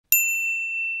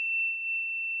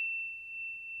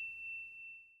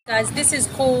Guys, this is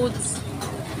called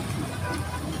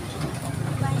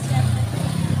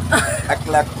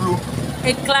Aklaklu.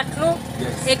 Eklaklo.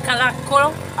 Yes.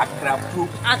 Ekalaklo. Akraplu.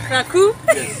 Akraku.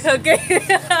 Yes. Okay.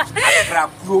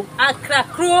 Akraplu.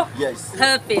 Akraku. Yes.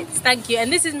 Perfect. Thank you.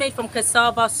 And this is made from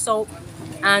cassava, salt,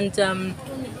 and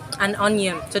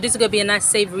onion. So this is gonna be a nice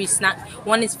savory snack.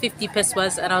 One is 50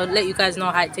 pesos, and I'll let you guys know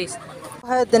how it tastes. I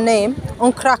heard the name.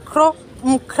 Unkrakro.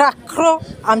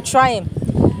 I'm trying.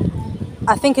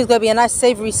 I think it's gonna be a nice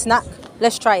savory snack.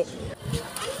 Let's try it.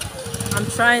 I'm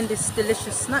trying this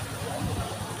delicious snack,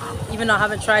 even though I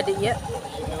haven't tried it yet.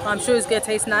 But I'm sure it's gonna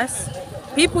taste nice.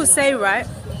 People say, right,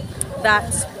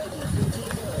 that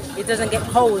it doesn't get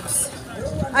colds.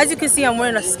 As you can see, I'm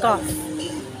wearing a scarf.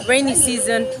 Rainy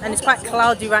season, and it's quite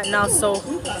cloudy right now, so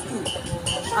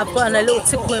I've gotten a little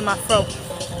tickle in my throat.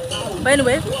 But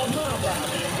anyway,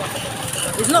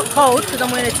 it's not cold because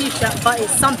I'm wearing a t-shirt, but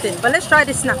it's something. But let's try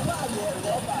this snack.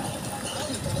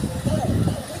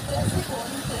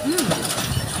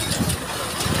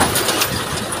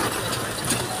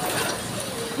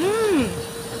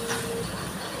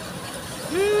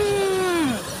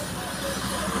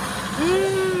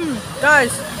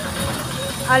 Guys,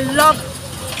 I love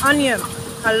onion.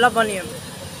 I love onion,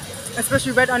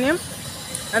 especially red onion.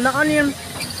 And the onion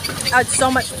adds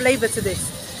so much flavor to this.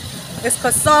 It's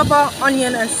cassava,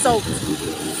 onion, and salt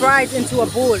fried into a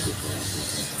ball.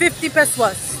 50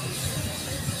 pesos.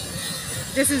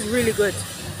 This is really good.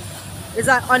 It's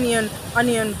like onion. I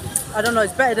don't know.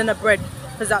 It's better than the bread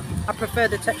because I prefer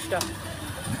the texture.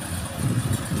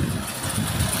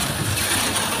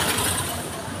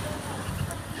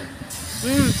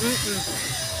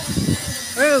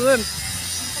 Very good.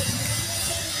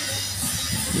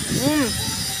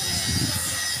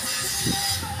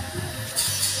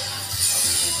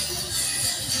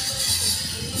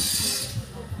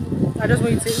 I just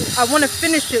want you to eat. I want to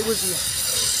finish it with you.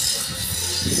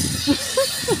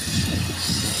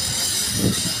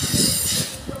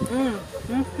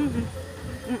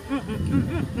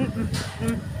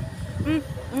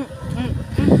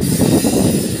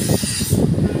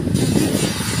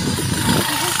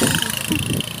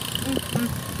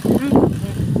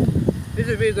 This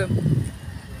is really good.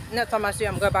 Next time I see it,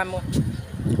 I'm gonna buy more.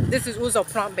 This is also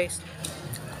plant-based.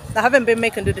 I haven't been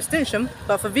making the distinction,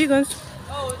 but for vegans,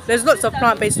 there's lots of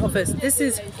plant-based offers. This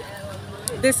is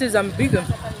vegan.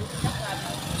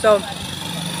 So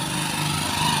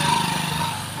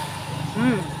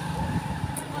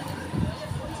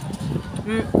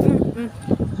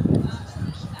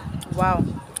wow,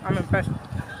 I'm impressed.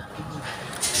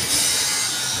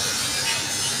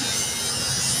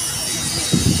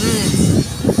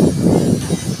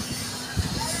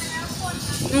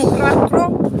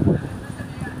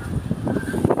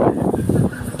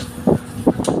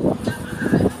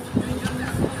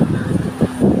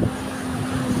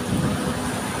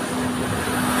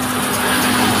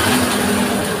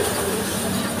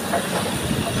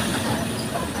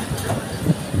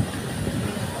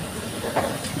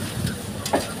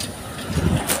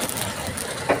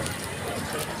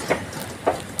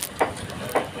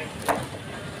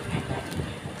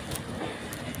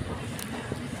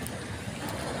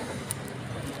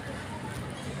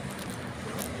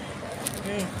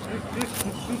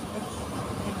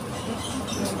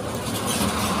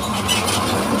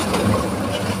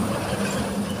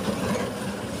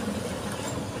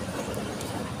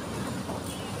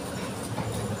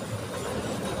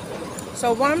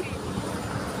 So one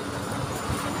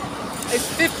is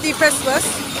 50 pesos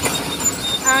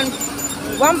and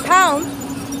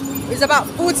 £1 is about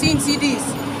 14 CDs.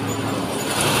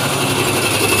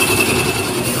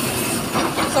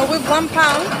 So with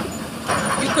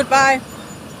 £1 you could buy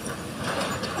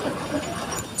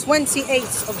 28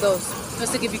 of those,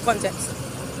 just to give you context.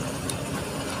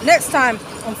 Next time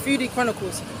on Foodie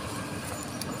Chronicles,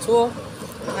 tour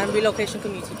and relocation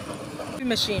community.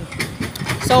 Machine.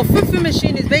 So fufu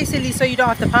machine is basically so you don't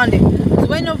have to pound it. So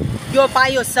when you're by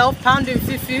yourself, pounding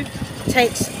fufu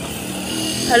takes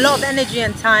a lot of energy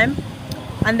and time,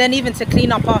 and then even to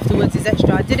clean up afterwards is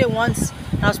extra. I did it once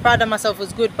and I was proud of myself, it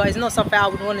was good, but it's not something I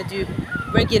would want to do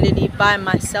regularly by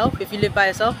myself if you live by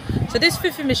yourself. So this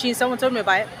fufu machine, someone told me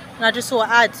about it and I just saw an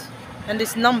ad and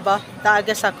this number that I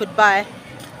guess I could buy,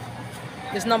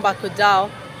 this number I could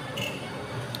dial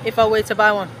if I were to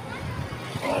buy one.